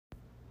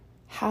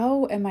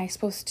how am I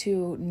supposed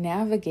to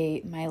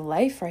navigate my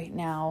life right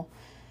now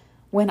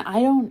when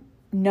I don't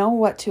know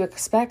what to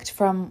expect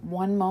from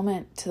one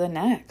moment to the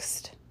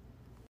next?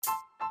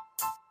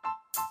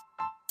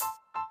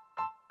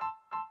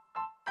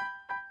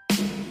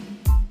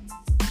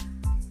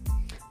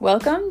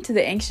 Welcome to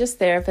the Anxious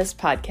Therapist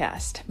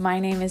Podcast. My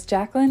name is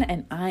Jacqueline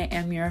and I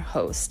am your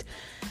host.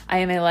 I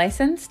am a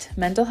licensed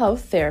mental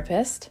health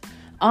therapist,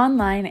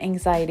 online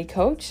anxiety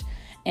coach,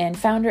 and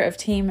founder of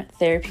Team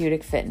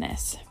Therapeutic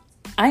Fitness.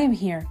 I am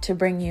here to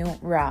bring you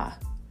raw,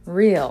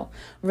 real,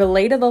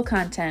 relatable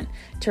content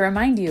to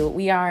remind you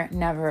we are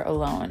never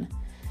alone.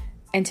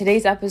 And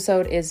today's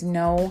episode is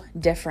no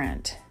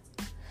different.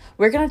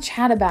 We're going to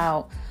chat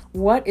about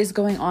what is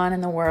going on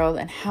in the world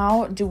and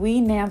how do we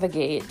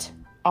navigate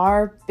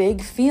our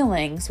big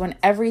feelings when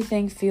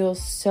everything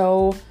feels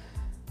so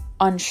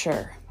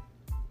unsure.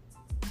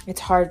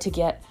 It's hard to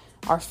get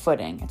our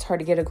footing. It's hard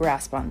to get a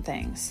grasp on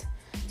things.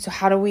 So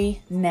how do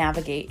we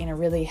navigate in a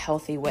really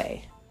healthy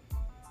way?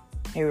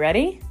 Are you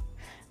ready?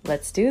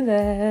 Let's do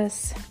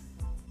this.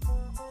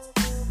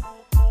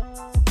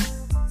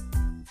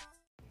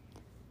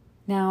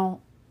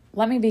 Now,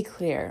 let me be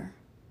clear.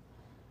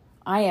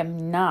 I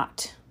am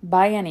not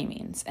by any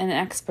means an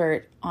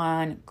expert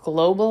on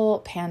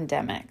global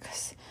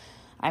pandemics.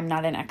 I'm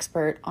not an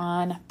expert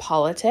on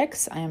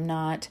politics. I am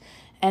not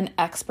an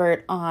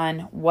expert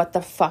on what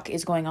the fuck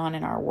is going on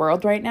in our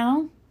world right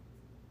now.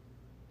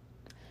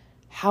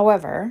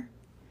 However,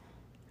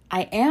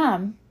 I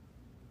am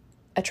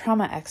a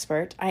trauma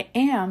expert. I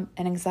am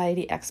an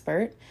anxiety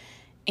expert,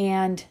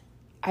 and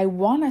I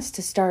want us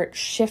to start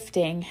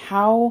shifting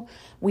how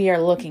we are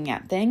looking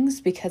at things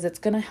because it's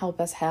going to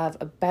help us have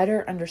a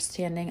better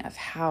understanding of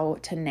how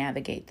to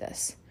navigate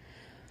this.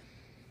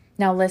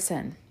 Now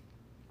listen,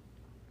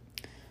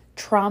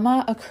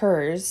 trauma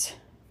occurs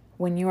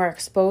when you are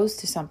exposed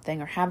to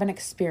something or have an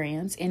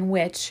experience in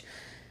which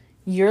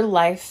your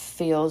life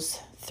feels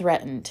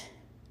threatened.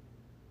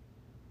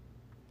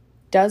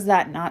 Does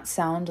that not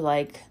sound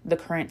like the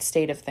current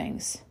state of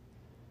things?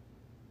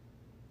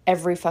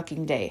 Every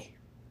fucking day.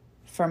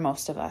 For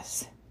most of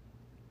us.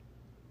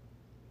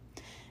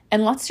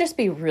 And let's just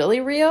be really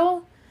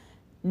real.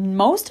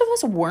 Most of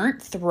us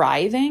weren't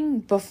thriving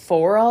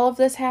before all of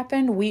this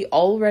happened. We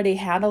already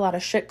had a lot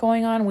of shit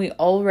going on. We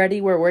already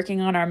were working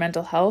on our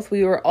mental health.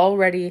 We were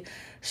already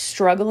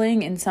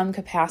struggling in some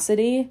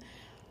capacity.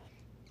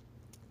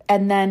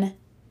 And then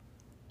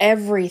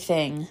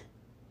everything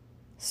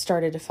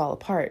started to fall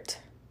apart.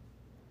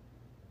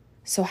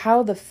 So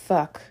how the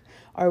fuck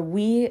are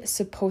we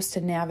supposed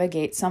to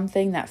navigate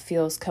something that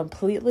feels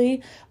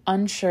completely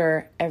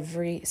unsure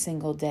every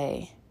single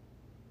day?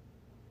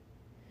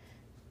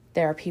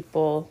 There are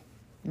people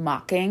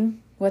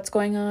mocking what's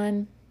going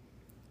on.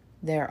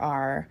 There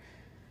are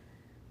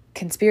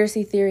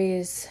conspiracy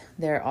theories.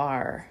 There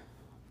are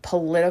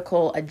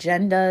political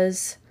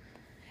agendas.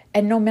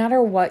 And no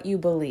matter what you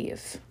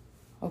believe,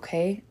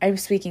 okay, I'm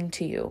speaking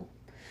to you.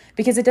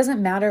 Because it doesn't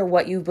matter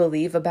what you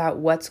believe about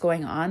what's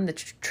going on. The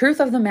truth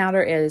of the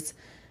matter is,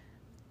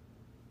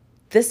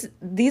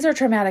 these are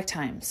traumatic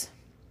times,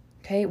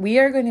 okay? We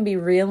are going to be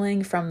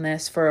reeling from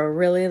this for a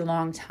really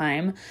long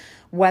time,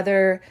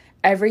 whether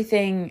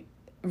everything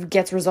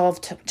gets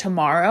resolved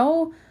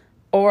tomorrow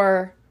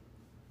or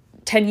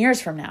 10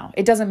 years from now.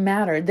 It doesn't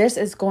matter. This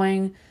is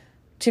going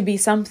to be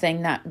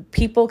something that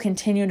people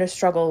continue to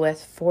struggle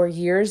with for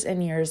years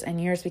and years and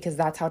years because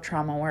that's how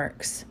trauma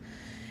works.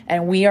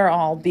 And we are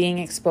all being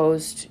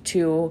exposed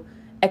to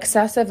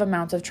excessive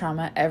amounts of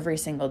trauma every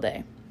single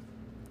day.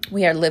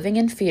 We are living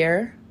in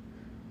fear.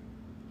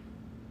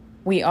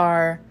 We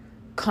are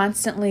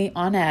constantly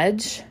on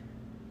edge.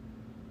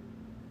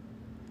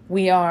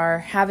 We are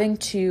having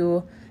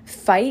to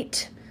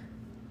fight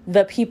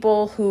the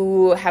people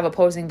who have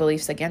opposing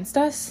beliefs against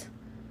us.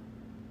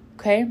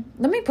 Okay?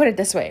 Let me put it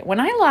this way.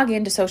 When I log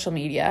into social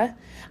media,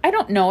 I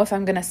don't know if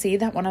I'm going to see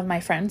that one of my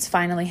friends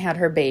finally had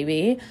her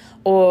baby,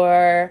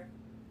 or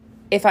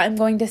if I'm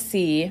going to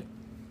see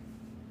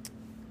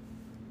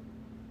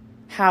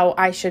how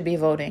I should be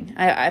voting.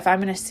 If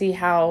I'm going to see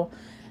how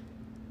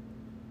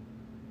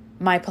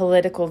my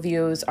political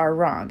views are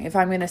wrong. If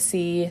I'm going to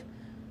see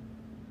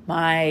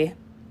my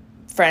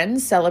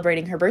friends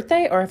celebrating her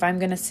birthday, or if I'm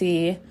going to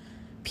see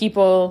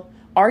people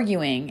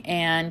arguing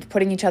and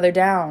putting each other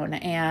down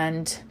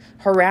and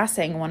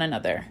harassing one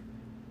another.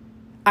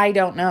 I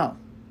don't know.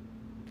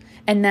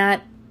 And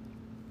that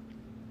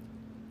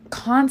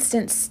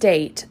constant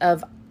state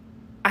of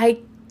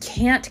I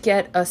can't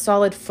get a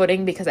solid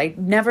footing because I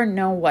never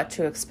know what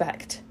to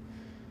expect.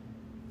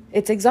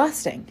 It's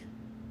exhausting.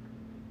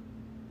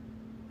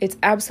 It's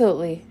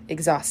absolutely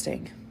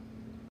exhausting.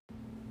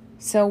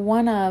 So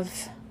one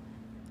of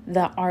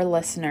our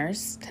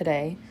listeners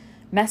today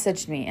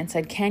messaged me and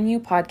said, can you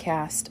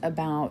podcast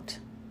about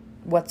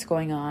what's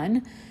going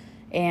on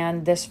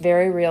and this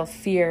very real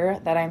fear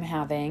that I'm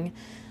having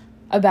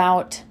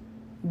about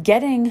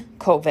getting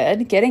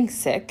COVID, getting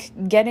sick,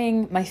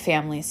 getting my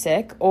family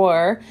sick,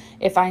 or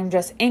if I'm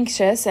just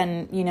anxious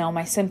and,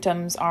 my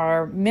symptoms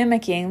are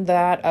mimicking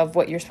that of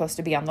what you're supposed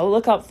to be on the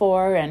lookout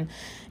for. And,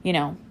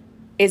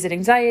 is it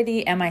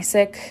anxiety? Am I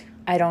sick?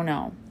 I don't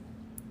know.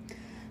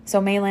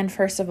 So Maylan,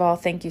 first of all,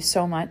 thank you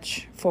so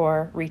much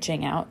for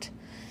reaching out.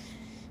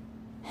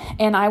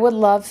 And I would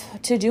love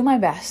to do my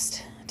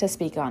best to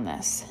speak on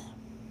this.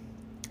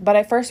 But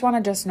I first want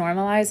to just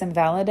normalize and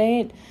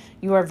validate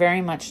you are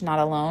very much not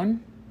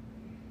alone.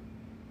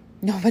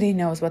 Nobody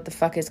knows what the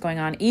fuck is going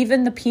on.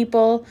 Even the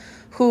people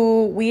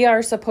who we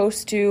are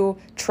supposed to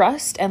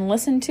trust and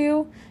listen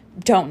to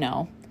don't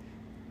know.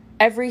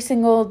 Every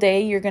single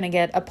day you're going to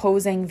get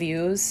opposing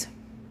views.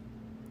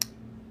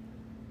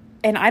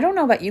 And I don't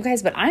know about you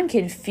guys, but I'm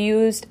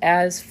confused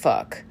as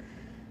fuck.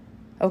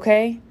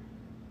 Okay?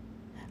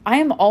 I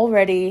am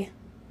already,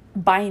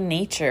 by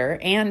nature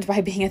and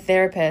by being a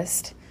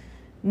therapist,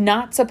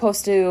 not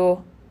supposed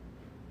to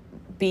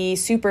be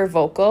super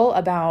vocal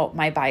about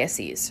my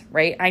biases,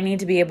 right? I need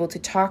to be able to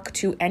talk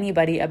to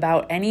anybody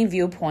about any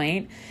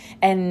viewpoint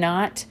and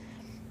not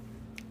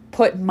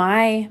put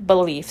my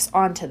beliefs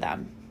onto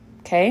them,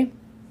 okay?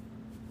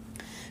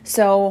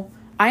 So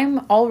I'm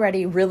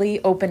already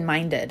really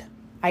open-minded.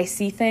 I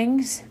see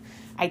things,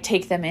 I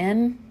take them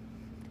in,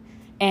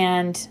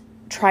 and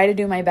try to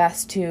do my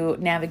best to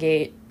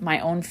navigate my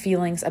own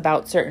feelings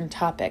about certain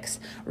topics.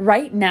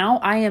 Right now,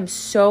 I am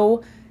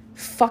so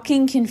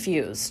fucking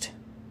confused.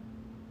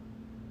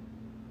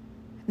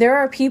 There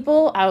are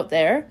people out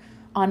there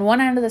on one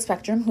end of the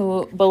spectrum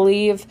who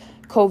believe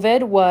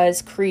COVID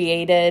was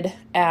created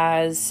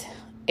as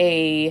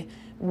a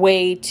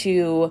way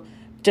to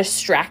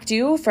distract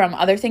you from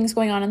other things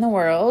going on in the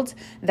world,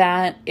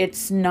 that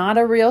it's not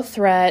a real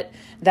threat,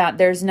 that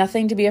there's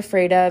nothing to be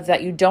afraid of,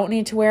 that you don't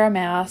need to wear a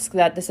mask,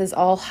 that this is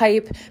all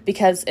hype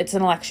because it's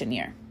an election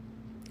year.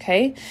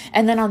 Okay?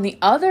 And then on the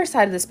other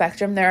side of the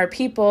spectrum, there are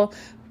people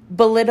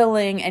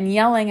belittling and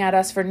yelling at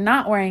us for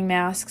not wearing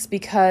masks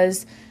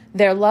because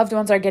their loved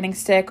ones are getting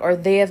sick, or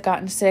they have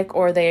gotten sick,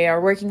 or they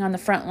are working on the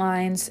front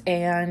lines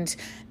and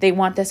they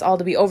want this all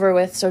to be over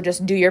with, so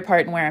just do your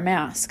part and wear a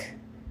mask.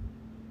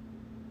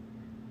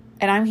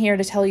 And I'm here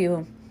to tell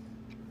you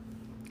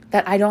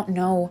that I don't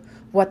know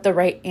what the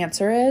right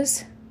answer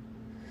is,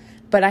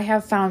 but I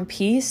have found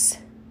peace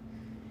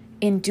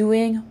in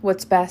doing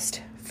what's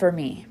best for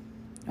me.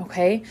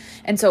 Okay?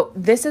 And so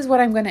this is what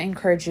I'm going to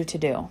encourage you to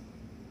do.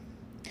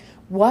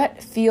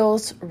 What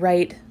feels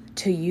right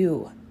to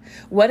you?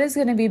 What is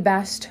going to be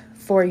best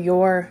for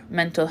your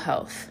mental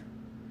health?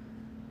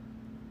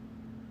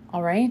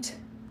 All right?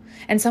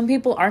 And some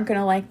people aren't going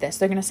to like this.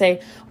 They're going to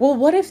say, well,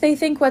 what if they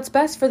think what's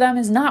best for them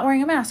is not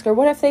wearing a mask? Or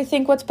what if they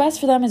think what's best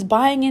for them is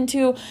buying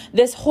into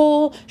this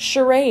whole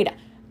charade?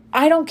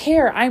 I don't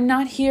care. I'm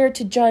not here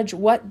to judge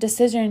what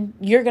decision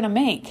you're going to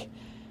make.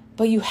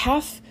 But you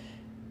have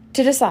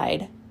to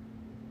decide,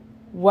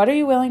 what are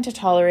you willing to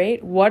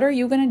tolerate? What are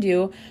you going to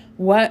do?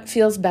 What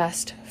feels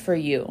best for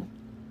you?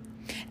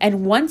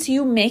 And once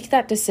you make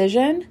that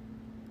decision,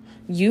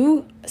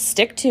 you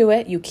stick to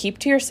it, you keep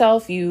to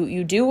yourself,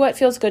 you do what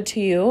feels good to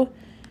you,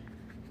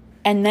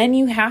 and then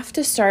you have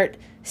to start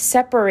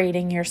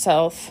separating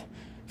yourself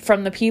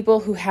from the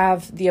people who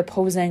have the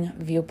opposing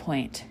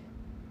viewpoint.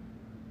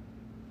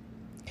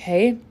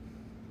 Okay?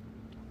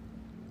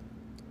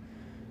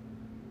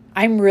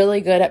 I'm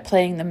really good at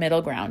playing the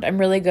middle ground. I'm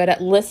really good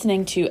at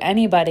listening to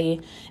anybody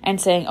and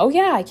saying, oh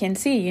yeah, I can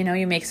see,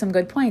 you make some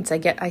good points.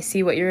 I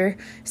see what you're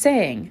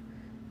saying.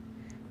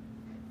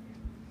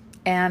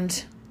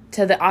 And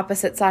to the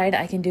opposite side,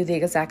 I can do the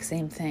exact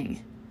same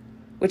thing,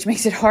 which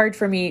makes it hard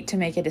for me to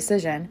make a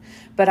decision.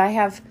 But I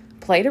have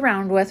played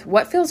around with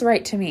what feels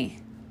right to me.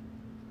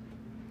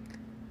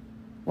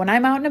 When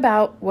I'm out and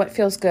about, what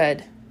feels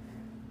good?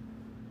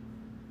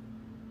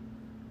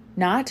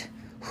 Not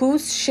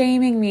who's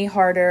shaming me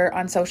harder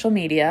on social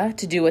media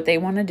to do what they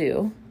want to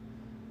do.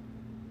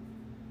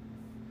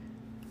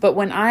 But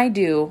when I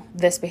do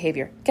this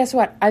behavior, guess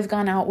what? I've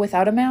gone out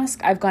without a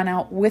mask. I've gone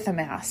out with a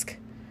mask.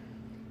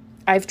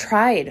 I've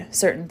tried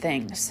certain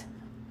things.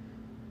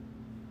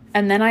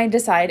 And then I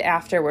decide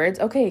afterwards,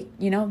 okay,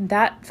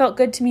 that felt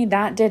good to me,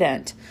 that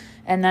didn't.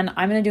 And then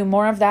I'm going to do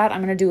more of that,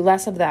 I'm going to do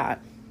less of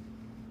that.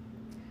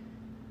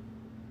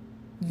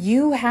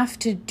 You have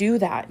to do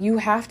that. You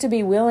have to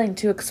be willing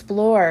to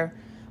explore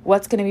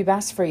what's going to be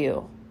best for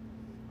you.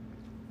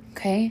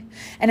 Okay?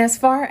 And as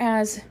far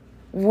as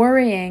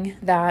worrying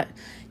that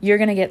you're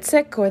going to get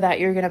sick or that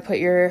you're going to put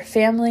your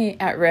family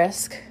at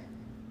risk,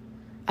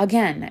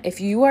 again,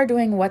 if you are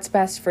doing what's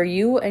best for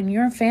you and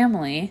your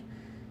family,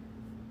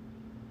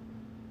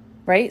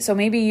 right? So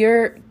maybe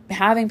you're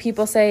having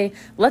people say,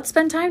 let's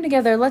spend time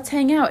together, let's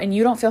hang out, and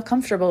you don't feel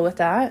comfortable with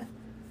that.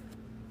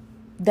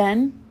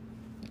 Then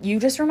you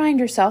just remind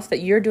yourself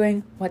that you're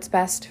doing what's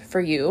best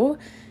for you.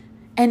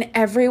 And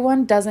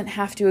everyone doesn't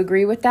have to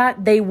agree with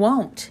that. They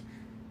won't.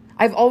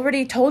 I've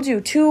already told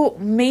you 2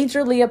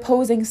 majorly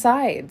opposing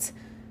sides.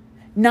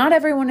 Not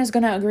everyone is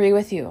going to agree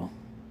with you.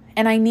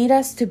 And I need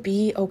us to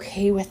be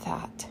okay with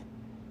that.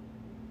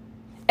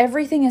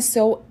 everything is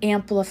so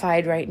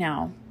amplified right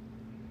now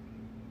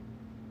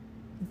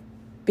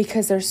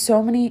because there's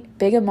so many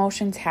big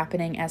emotions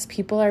happening as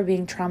people are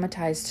being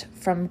traumatized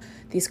from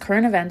these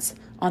current events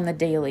on the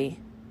daily.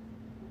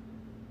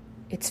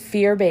 It's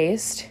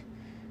fear-based.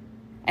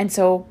 And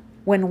so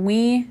when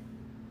we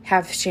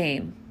have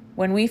shame,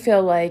 when we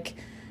feel like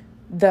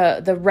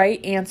the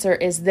right answer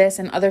is this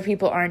and other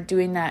people aren't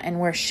doing that and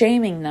we're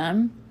shaming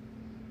them,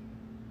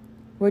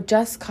 we're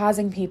just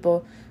causing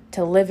people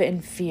to live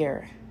in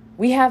fear.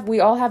 We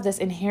all have this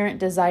inherent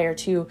desire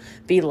to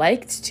be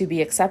liked, to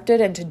be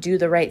accepted, and to do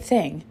the right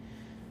thing.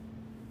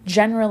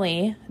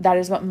 Generally, that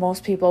is what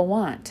most people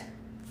want.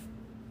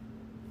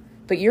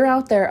 But you're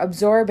out there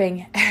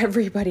absorbing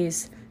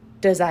everybody's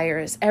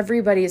desires,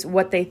 everybody's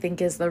what they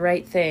think is the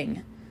right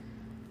thing.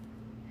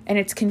 And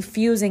it's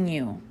confusing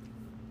you.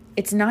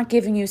 It's not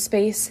giving you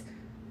space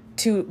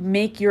to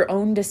make your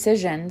own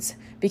decisions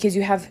because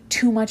you have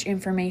too much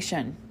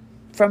information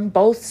from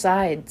both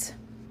sides.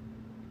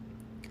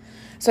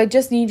 So I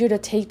just need you to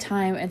take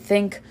time and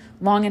think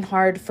long and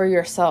hard for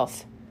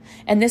yourself.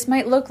 And this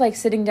might look like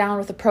sitting down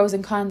with a pros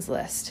and cons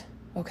list,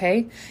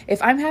 okay?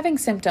 If I'm having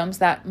symptoms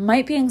that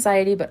might be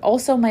anxiety, but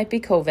also might be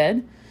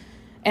COVID,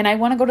 and I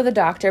want to go to the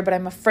doctor, but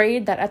I'm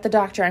afraid that at the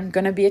doctor I'm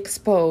going to be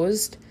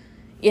exposed,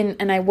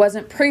 and I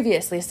wasn't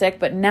previously sick,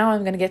 but now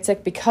I'm going to get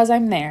sick because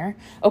I'm there.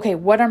 Okay,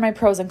 what are my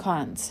pros and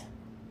cons?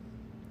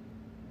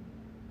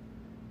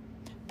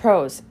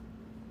 Pros.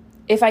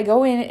 If I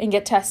go in and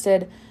get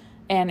tested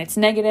and it's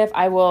negative,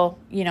 I will,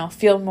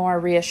 feel more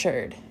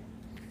reassured.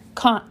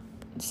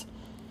 Cons.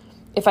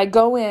 If I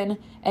go in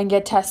and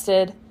get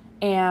tested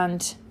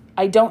and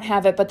I don't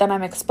have it, but then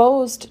I'm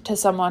exposed to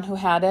someone who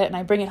had it and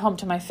I bring it home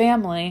to my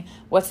family,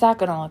 what's that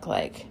going to look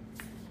like?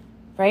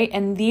 Right?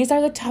 And these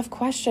are the tough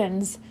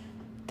questions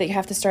that you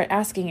have to start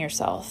asking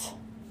yourself.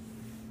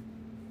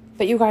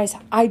 But you guys,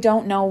 I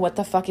don't know what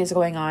the fuck is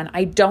going on.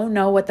 I don't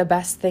know what the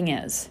best thing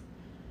is.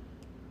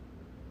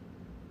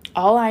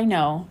 All I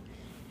know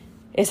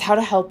is how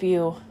to help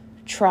you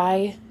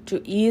try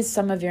to ease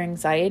some of your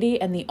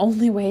anxiety. And the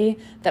only way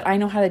that I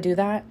know how to do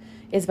that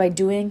is by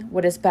doing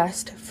what is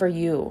best for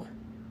you.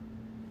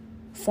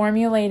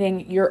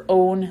 Formulating your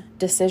own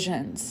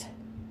decisions.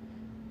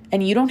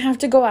 And you don't have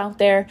to go out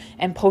there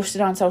and post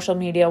it on social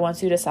media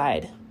once you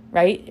decide,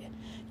 right?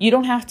 You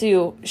don't have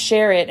to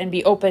share it and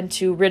be open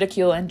to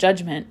ridicule and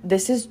judgment.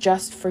 This is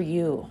just for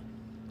you.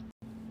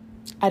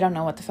 I don't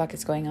know what the fuck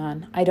is going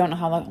on. I don't know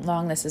how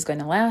long this is going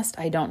to last.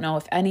 I don't know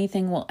if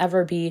anything will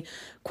ever be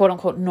quote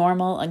unquote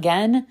normal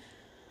again.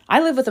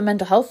 I live with a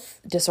mental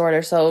health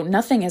disorder, so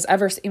nothing has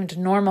ever seemed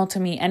normal to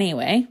me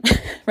anyway,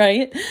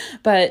 right?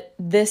 But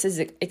this is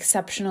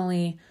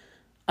exceptionally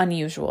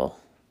unusual.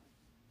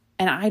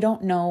 And I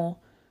don't know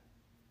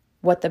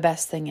what the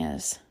best thing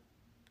is.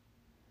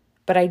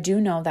 But I do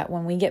know that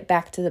when we get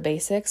back to the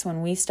basics,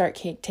 when we start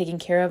taking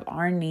care of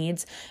our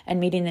needs and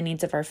meeting the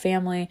needs of our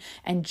family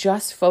and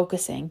just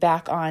focusing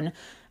back on,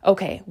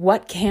 okay,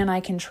 what can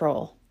I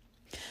control?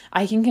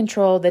 I can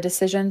control the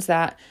decisions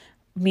that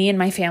me and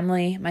my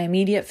family, my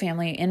immediate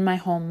family in my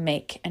home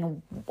make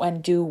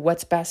and do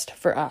what's best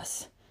for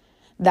us.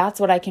 That's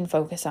what I can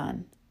focus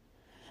on.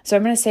 So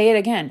I'm going to say it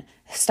again.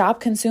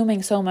 Stop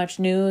consuming so much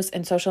news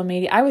and social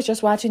media. I was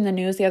just watching the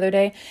news the other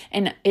day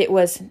and it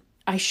was,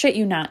 I shit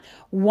you not,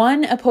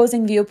 one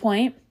opposing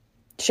viewpoint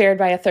shared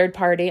by a third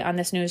party on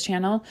this news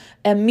channel,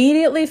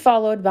 immediately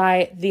followed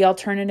by the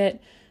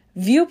alternate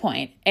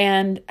viewpoint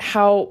and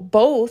how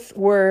both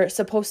were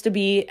supposed to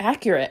be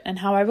accurate and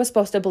how I was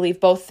supposed to believe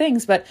both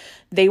things, but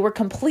they were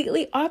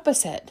completely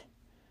opposite.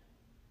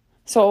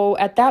 So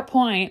at that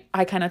point,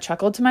 I kind of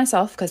chuckled to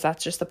myself because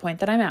that's just the point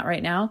that I'm at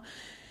right now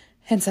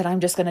and said,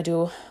 I'm just going to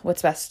do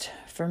what's best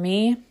for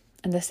me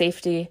and the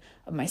safety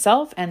of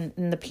myself and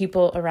the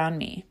people around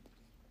me.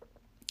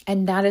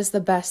 And that is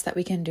the best that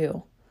we can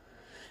do.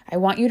 I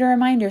want you to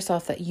remind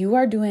yourself that you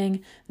are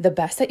doing the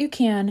best that you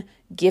can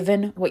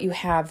given what you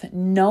have.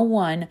 No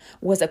one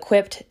was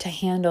equipped to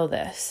handle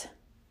this.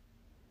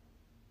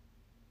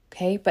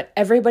 Okay? But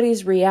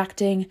everybody's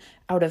reacting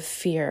out of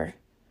fear.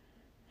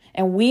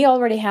 And we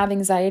already have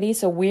anxiety,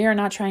 so we are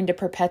not trying to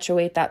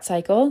perpetuate that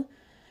cycle.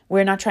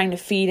 We're not trying to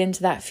feed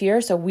into that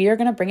fear. So we are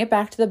going to bring it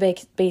back to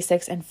the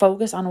basics and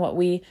focus on what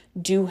we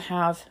do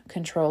have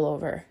control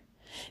over.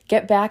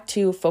 Get back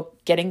to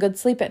getting good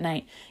sleep at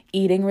night,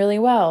 eating really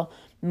well,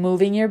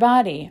 moving your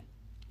body,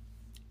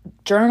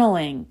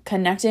 journaling,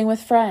 connecting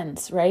with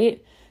friends,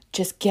 right?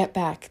 Just get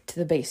back to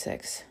the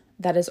basics.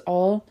 That is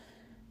all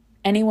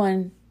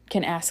anyone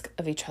can ask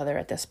of each other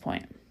at this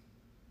point.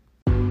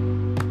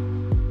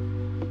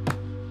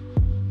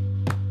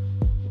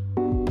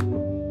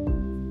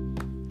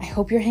 I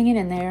hope you're hanging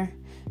in there.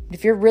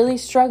 If you're really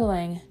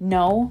struggling,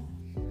 know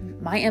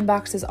my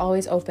inbox is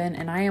always open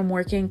and I am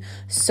working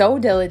so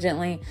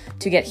diligently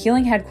to get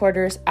Healing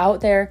Headquarters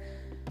out there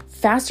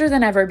faster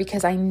than ever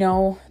because I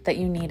know that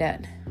you need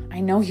it.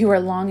 I know you are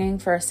longing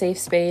for a safe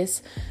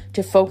space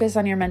to focus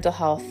on your mental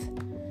health.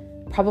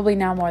 probably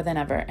now more than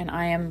ever. And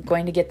I am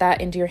going to get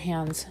that into your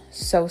hands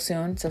so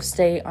soon. So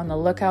stay on the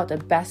lookout. The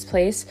best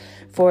place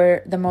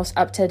for the most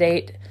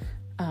up-to-date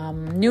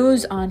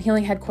news on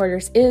Healing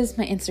Headquarters is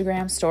my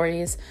Instagram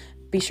stories.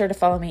 Be sure to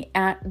follow me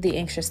at The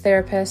Anxious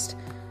Therapist.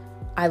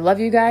 I love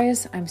you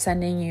guys. I'm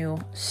sending you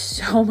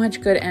so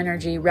much good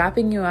energy,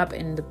 wrapping you up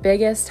in the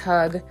biggest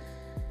hug,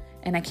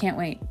 and I can't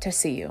wait to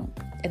see you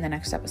in the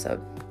next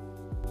episode.